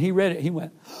 Because when he read it, he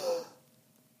went,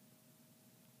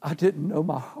 I didn't know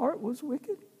my heart was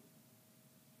wicked.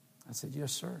 I said,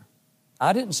 yes, sir.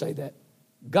 I didn't say that.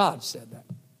 God said that.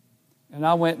 And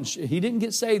I went and he didn't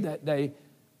get saved that day,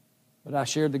 but I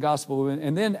shared the gospel with him.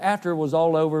 And then after it was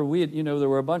all over, there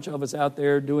were a bunch of us out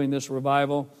there doing this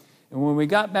revival. And when we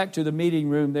got back to the meeting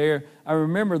room there, I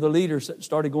remember the leaders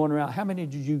started going around, how many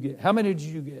did you get? How many did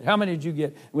you get? How many did you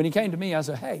get? When he came to me, I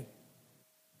said, hey,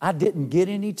 I didn't get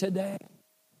any today.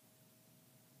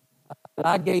 But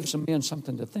I gave some men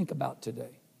something to think about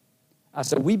today. I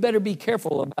said, we better be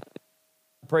careful about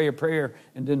pray a prayer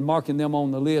and then marking them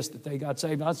on the list that they got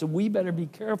saved. I said, we better be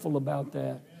careful about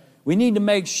that. We need to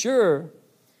make sure,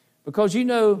 because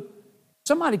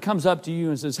somebody comes up to you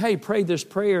and says, hey, pray this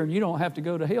prayer and you don't have to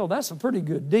go to hell. That's a pretty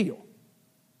good deal.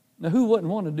 Now, who wouldn't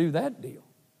want to do that deal?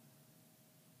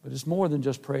 But it's more than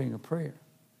just praying a prayer.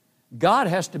 God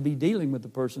has to be dealing with the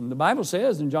person. The Bible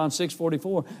says in John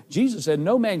 6:44, Jesus said,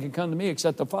 no man can come to me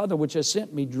except the Father which has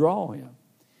sent me draw him.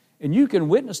 And you can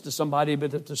witness to somebody,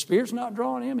 but if the Spirit's not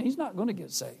drawing him, he's not going to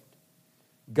get saved.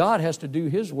 God has to do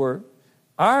His work.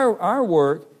 Our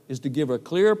work is to give a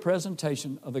clear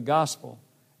presentation of the gospel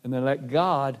and then let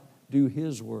God do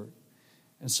His work.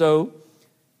 And so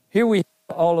here we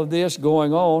have all of this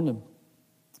going on.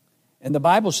 And the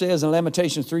Bible says in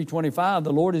Lamentations 3:25,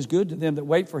 the Lord is good to them that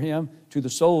wait for Him, to the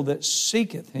soul that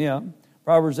seeketh Him.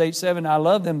 Proverbs 8:7, I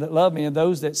love them that love me, and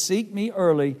those that seek me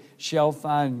early shall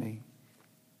find me.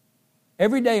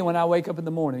 Every day when I wake up in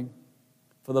the morning,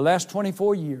 for the last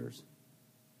 24 years,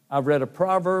 I've read a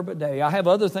proverb a day. I have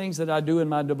other things that I do in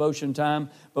my devotion time,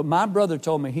 but my brother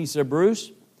told me, he said,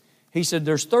 Bruce, he said,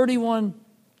 there's 31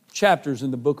 chapters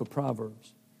in the book of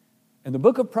Proverbs. And the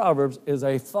book of Proverbs is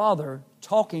a father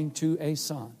talking to a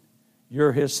son.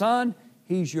 You're his son,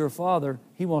 he's your father,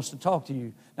 he wants to talk to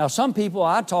you. Now, some people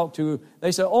I talk to,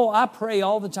 they say, oh, I pray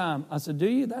all the time. I said, do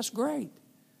you? That's great.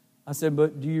 I said,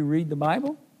 but do you read the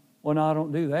Bible? Well, no, I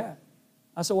don't do that.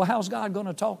 I said, well, how's God going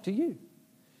to talk to you?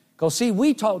 Because, see,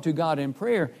 we talk to God in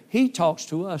prayer. He talks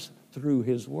to us through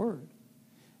His Word.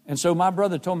 And so my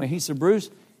brother told me, he said, Bruce,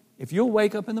 if you'll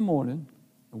wake up in the morning,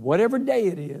 whatever day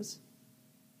it is,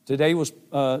 today was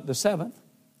the 7th,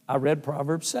 I read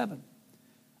Proverbs 7.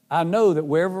 I know that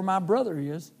wherever my brother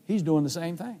is, he's doing the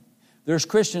same thing. There's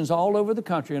Christians all over the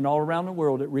country and all around the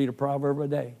world that read a proverb a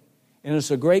day. And it's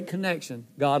a great connection.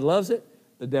 God loves it.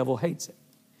 The devil hates it.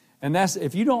 And that's,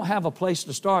 if you don't have a place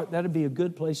to start, that'd be a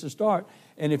good place to start.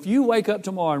 And if you wake up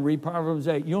tomorrow and read Proverbs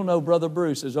 8, you'll know Brother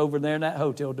Bruce is over there in that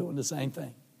hotel doing the same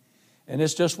thing. And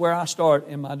it's just where I start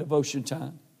in my devotion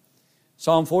time.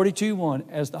 Psalm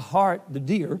 42:1, as the hart, the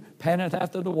deer, panteth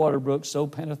after the water brook, so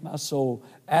panteth my soul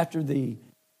after thee.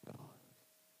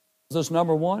 This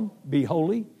number one, be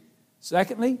holy.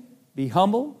 Secondly, be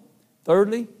humble.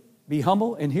 Thirdly, be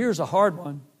humble. And here's a hard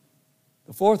one.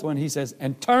 The fourth one, he says,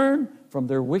 and turn from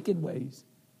their wicked ways.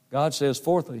 God says,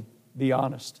 fourthly, be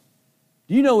honest.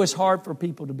 Do you know it's hard for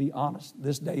people to be honest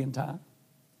this day and time?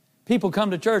 People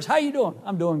come to church, how you doing?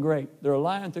 I'm doing great. They're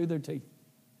lying through their teeth.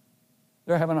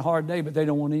 They're having a hard day, but they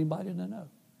don't want anybody to know.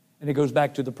 And it goes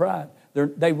back to the pride.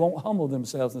 They won't humble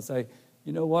themselves and say,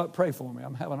 you know what, pray for me.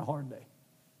 I'm having a hard day.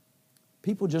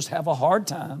 People just have a hard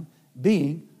time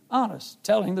being honest,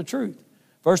 telling the truth.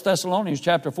 1 Thessalonians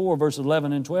chapter 4, verses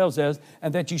 11 and 12 says,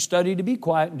 and that you study to be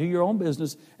quiet and do your own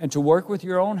business and to work with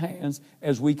your own hands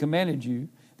as we commanded you,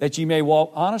 that ye may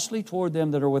walk honestly toward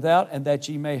them that are without and that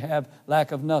ye may have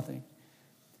lack of nothing.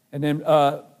 And then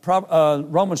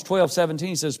Romans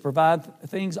 12:17 says, provide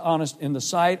things honest in the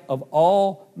sight of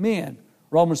all men.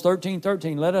 Romans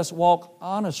 13:13, let us walk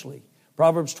honestly.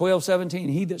 Proverbs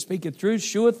 12:17, he that speaketh truth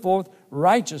sheweth forth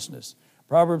righteousness.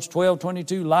 Proverbs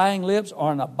 12:22, lying lips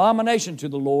are an abomination to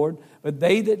the Lord, but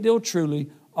they that deal truly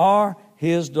are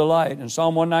His delight. In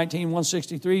Psalm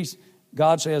 119:163,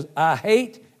 God says, I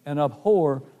hate and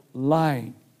abhor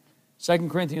lying. 2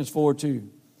 Corinthians 4:2,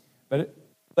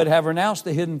 but have renounced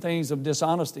the hidden things of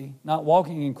dishonesty, not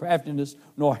walking in craftiness,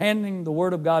 nor handling the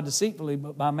word of God deceitfully,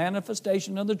 but by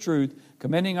manifestation of the truth,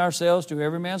 commending ourselves to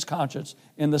every man's conscience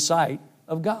in the sight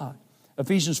of God.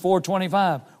 Ephesians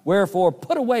 4:25, wherefore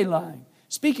put away lying.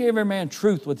 Speak every man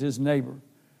truth with his neighbor.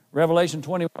 Revelation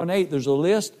 21:8, there's a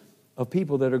list of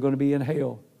people that are going to be in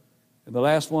hell. And the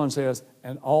last one says,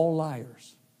 and all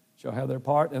liars shall have their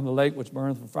part in the lake which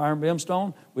burneth with fire and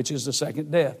brimstone, which is the second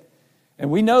death.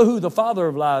 And we know who the father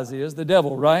of lies is, the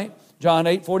devil, right? John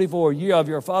 8:44, ye of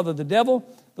your father the devil,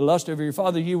 the lust of your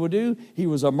father you will do. He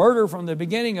was a murderer from the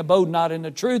beginning, abode not in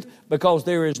the truth, because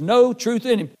there is no truth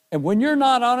in him. And when you're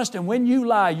not honest and when you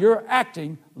lie, you're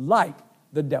acting like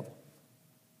the devil.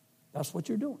 That's what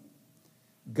you're doing.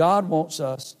 God wants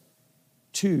us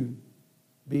to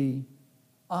be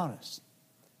honest.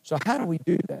 So how do we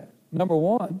do that? Number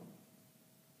one,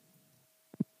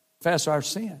 confess our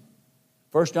sin.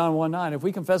 1 John 1:9, if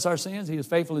we confess our sins, He is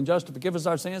faithful and just to forgive us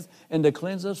our sins and to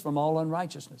cleanse us from all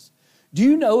unrighteousness. Do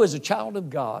you know, as a child of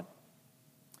God,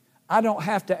 I don't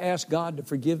have to ask God to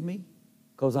forgive me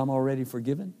because I'm already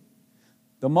forgiven?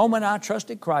 The moment I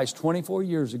trusted Christ 24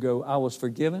 years ago, I was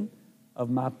forgiven of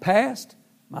my past,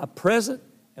 my present,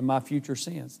 and my future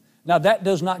sins. Now, that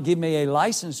does not give me a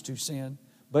license to sin,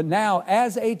 but now,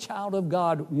 as a child of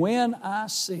God, when I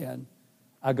sin,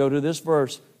 I go to this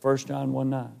verse, 1 John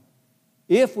 1:9.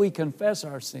 If we confess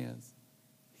our sins,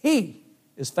 He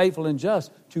is faithful and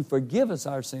just to forgive us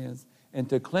our sins and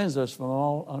to cleanse us from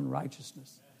all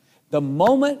unrighteousness. The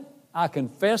moment I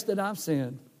confess that I've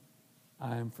sinned,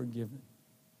 I am forgiven.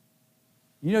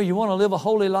 You know, you want to live a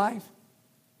holy life?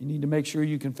 You need to make sure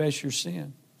you confess your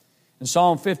sin. In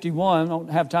Psalm 51, I don't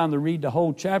have time to read the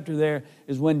whole chapter there,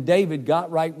 is when David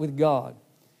got right with God.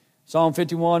 Psalm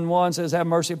 51:1 says, have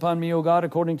mercy upon me, O God,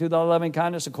 according to thy loving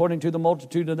kindness, according to the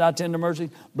multitude of thy tender mercies.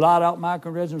 Blot out my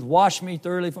transgressions, wash me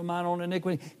thoroughly from mine own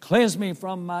iniquity, cleanse me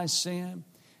from my sin.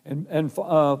 And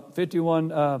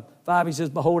 51:5, he says,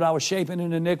 behold, I was shapen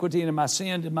in iniquity, and in my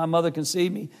sin did my mother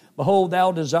conceive me. Behold,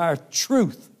 thou desirest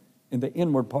truth in the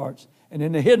inward parts, and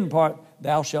in the hidden part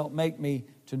thou shalt make me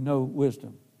to know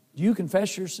wisdom. Do you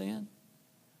confess your sin?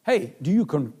 Hey, do you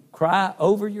cry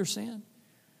over your sin?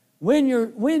 When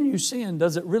you sin,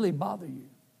 does it really bother you?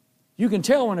 You can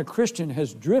tell when a Christian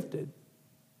has drifted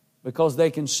because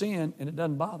they can sin and it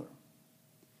doesn't bother them.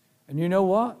 And you know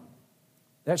what?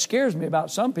 That scares me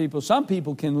about some people. Some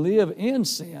people can live in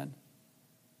sin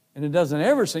and it doesn't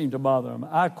ever seem to bother them.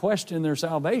 I question their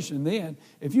salvation then.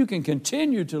 If you can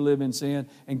continue to live in sin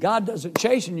and God doesn't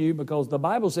chasten you, because the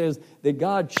Bible says that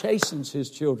God chastens His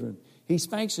children. He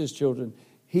spanks His children.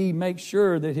 He makes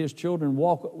sure that His children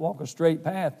walk a straight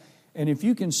path. And if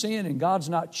you can sin and God's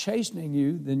not chastening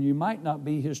you, then you might not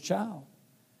be His child.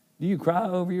 Do you cry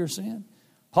over your sin?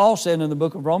 Paul said in the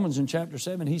book of Romans in chapter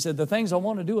 7, he said, the things I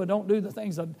want to do, I don't do. The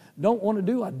things I don't want to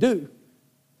do, I do.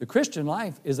 The Christian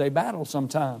life is a battle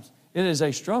sometimes. It is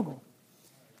a struggle.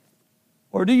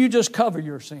 Or do you just cover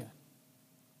your sin?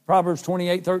 Proverbs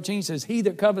 28:13 says, he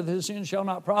that covereth his sin shall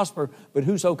not prosper, but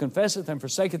whoso confesseth and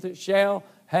forsaketh it shall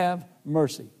have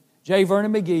mercy. J.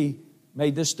 Vernon McGee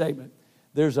made this statement.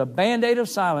 There's a Band-Aid of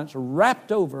silence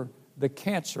wrapped over the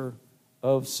cancer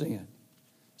of sin.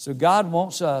 So God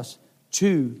wants us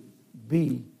to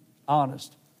be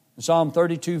honest. In Psalm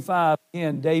 32:5,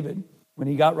 again, David, when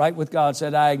he got right with God,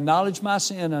 said, I acknowledge my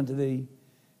sin unto thee,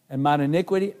 and mine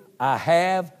iniquity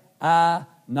I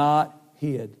not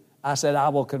hid. I said, I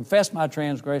will confess my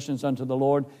transgressions unto the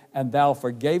Lord, and thou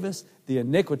forgavest the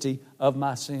iniquity of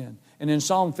my sin. And in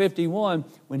Psalm 51,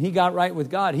 when he got right with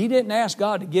God, he didn't ask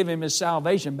God to give him his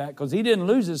salvation back, because he didn't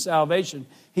lose his salvation.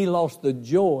 He lost the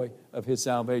joy of his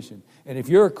salvation. And if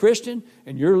you're a Christian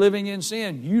and you're living in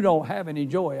sin, you don't have any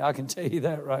joy. I can tell you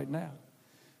that right now.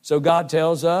 So God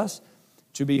tells us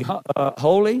to be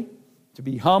holy, to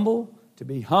be humble, to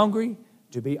be hungry,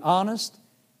 to be honest.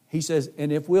 He says,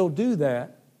 and if we'll do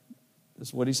that, this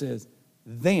is what he says,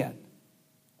 then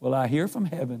will I hear from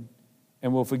heaven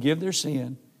and will forgive their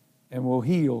sin and will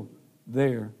heal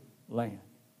their land.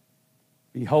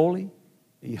 Be holy,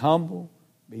 be humble,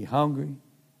 be hungry,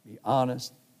 be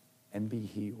honest, and be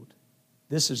healed.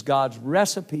 This is God's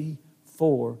recipe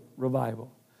for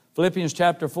revival. Philippians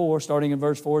chapter 4, starting in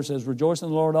verse 4, says, rejoice in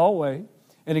the Lord always.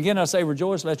 And again I say,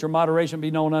 rejoice, let your moderation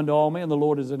be known unto all men. The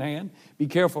Lord is at hand. Be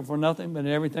careful for nothing, but in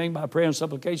everything by prayer and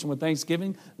supplication with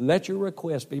thanksgiving, let your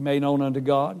requests be made known unto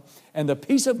God. And the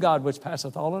peace of God, which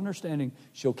passeth all understanding,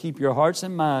 shall keep your hearts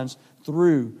and minds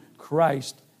through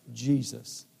Christ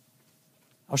Jesus.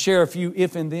 I'll share a few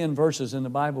if and then verses in the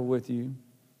Bible with you.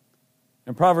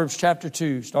 In Proverbs chapter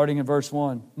 2, starting in verse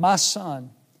 1, my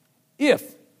son,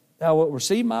 if thou wilt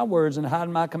receive my words and hide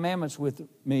my commandments with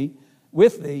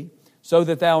thee, so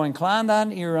that thou incline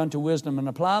thine ear unto wisdom and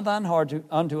apply thine heart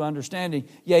unto understanding.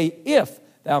 Yea, if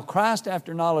thou criest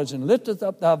after knowledge and lifteth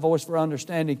up thy voice for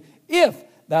understanding, if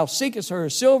thou seekest her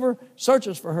as silver,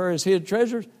 searchest for her as hid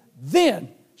treasures, then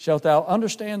shalt thou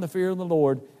understand the fear of the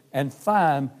Lord and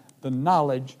find the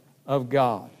knowledge of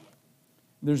God.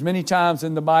 There's many times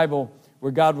in the Bible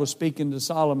where God was speaking to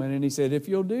Solomon and he said, if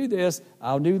you'll do this,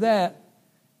 I'll do that.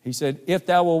 He said, if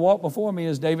thou wilt walk before me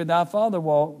as David thy father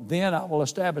walked, then I will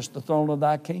establish the throne of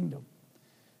thy kingdom.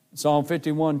 Psalm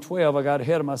 51:12, I got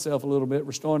ahead of myself a little bit.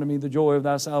 Restore to me the joy of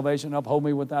thy salvation. Uphold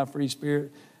me with thy free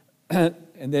spirit. And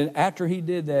then after he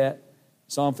did that,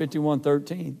 Psalm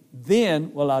 51:13,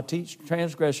 then will I teach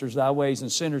transgressors thy ways,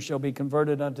 and sinners shall be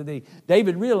converted unto thee.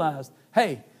 David realized,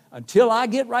 hey, until I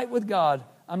get right with God,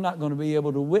 I'm not going to be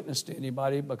able to witness to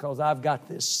anybody because I've got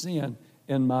this sin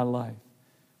in my life.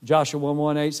 Joshua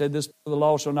 1:8 said, this the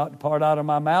law shall not depart out of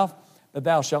my mouth, but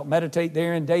thou shalt meditate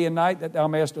therein day and night, that thou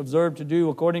mayest observe to do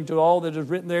according to all that is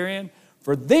written therein.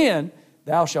 For then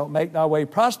thou shalt make thy way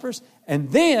prosperous, and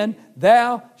then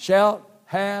thou shalt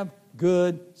have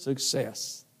good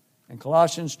success. And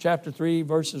Colossians chapter 3,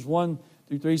 verses 1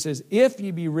 through 3 says, if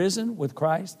ye be risen with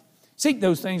Christ, seek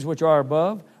those things which are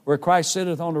above, where Christ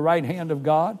sitteth on the right hand of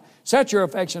God. Set your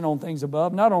affection on things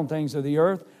above, not on things of the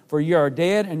earth. For ye are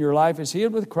dead, and your life is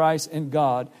hid with Christ in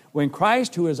God. When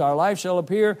Christ, who is our life, shall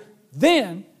appear,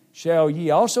 then shall ye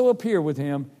also appear with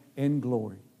him in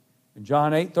glory. And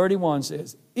John 8:31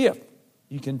 says, if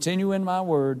ye continue in my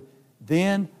word,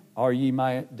 then are ye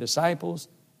my disciples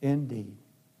indeed.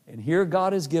 And here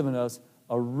God has given us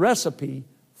a recipe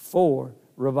for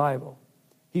revival.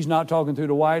 He's not talking to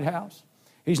the White House.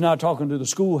 He's not talking to the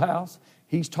schoolhouse.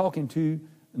 He's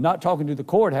not talking to the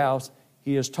courthouse.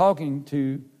 He is talking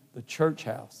to the church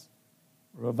house.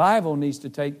 Revival needs to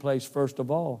take place, first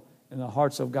of all, in the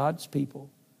hearts of God's people.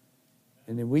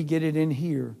 And then we get it in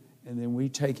here, and then we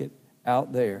take it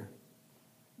out there.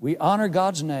 We honor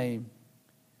God's name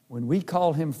when we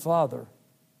call him Father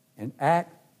and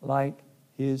act like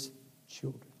his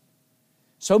children.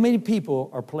 So many people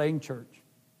are playing church.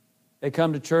 They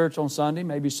come to church on Sunday,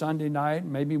 maybe Sunday night,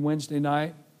 maybe Wednesday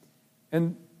night,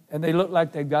 and they look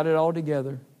like they've got it all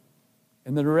together.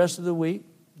 And then the rest of the week,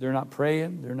 they're not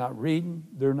praying, they're not reading,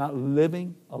 they're not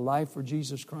living a life for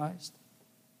Jesus Christ.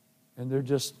 And they're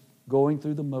just going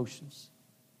through the motions.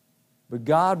 But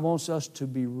God wants us to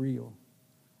be real.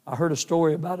 I heard a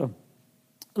story about a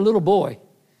little boy.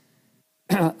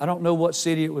 I don't know what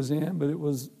city it was in, but it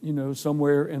was,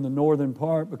 somewhere in the northern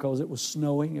part because it was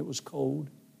snowing, it was cold.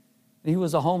 And he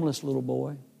was a homeless little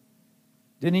boy.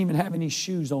 Didn't even have any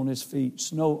shoes on his feet,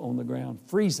 snow on the ground,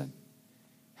 freezing.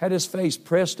 Had his face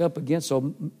pressed up against a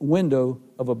window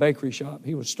of a bakery shop.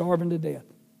 He was starving to death.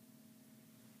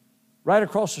 Right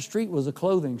across the street was a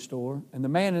clothing store, and the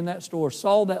man in that store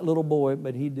saw that little boy,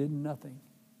 but he did nothing.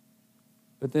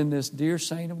 But then this dear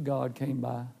saint of God came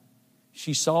by.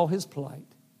 She saw his plight.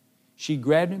 She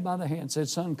grabbed him by the hand, said,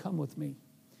 son, come with me.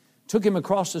 Took him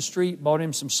across the street, bought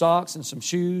him some socks and some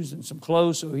shoes and some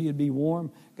clothes so he'd be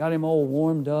warm, got him all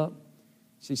warmed up.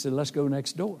 She said, let's go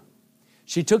next door.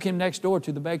 She took him next door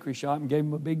to the bakery shop and gave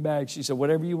him a big bag. She said,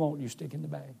 whatever you want, you stick in the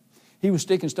bag. He was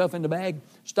sticking stuff in the bag,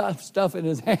 stuff in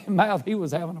his mouth. He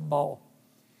was having a ball.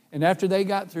 And after they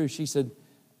got through, she said,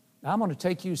 now I'm going to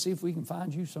take you, see if we can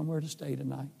find you somewhere to stay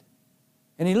tonight.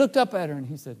 And he looked up at her and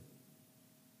he said,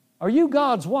 are you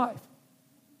God's wife?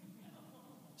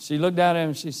 She looked down at him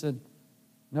and she said,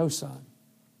 no, son.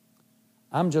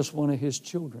 I'm just one of his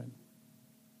children.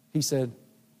 He said,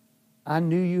 I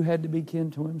knew you had to be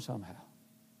kin to him somehow.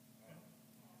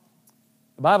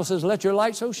 The Bible says, let your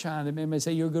light so shine that men may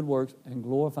see your good works and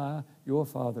glorify your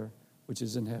Father which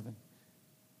is in heaven.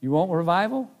 You want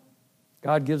revival?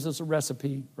 God gives us a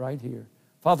recipe right here.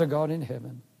 Father God in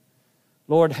heaven,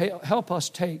 Lord, help us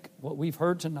take what we've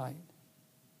heard tonight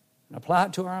and apply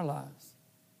it to our lives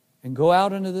and go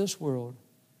out into this world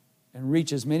and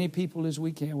reach as many people as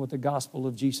we can with the gospel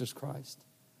of Jesus Christ.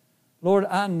 Lord,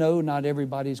 I know not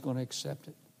everybody's going to accept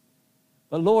it.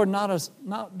 But Lord,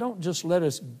 don't just let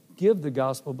us give the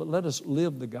gospel, but let us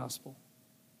live the gospel.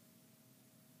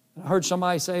 I heard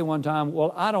somebody say one time,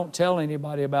 well, I don't tell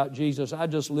anybody about Jesus. I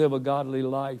just live a godly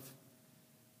life.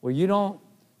 Well,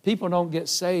 people don't get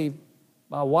saved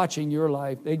by watching your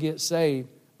life. They get saved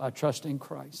by trusting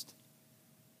Christ.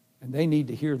 And they need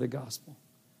to hear the gospel.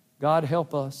 God,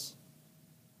 help us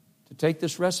to take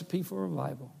this recipe for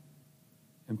revival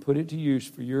and put it to use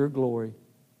for your glory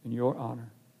and your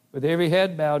honor. With every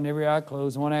head bowed and every eye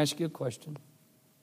closed, I want to ask you a question.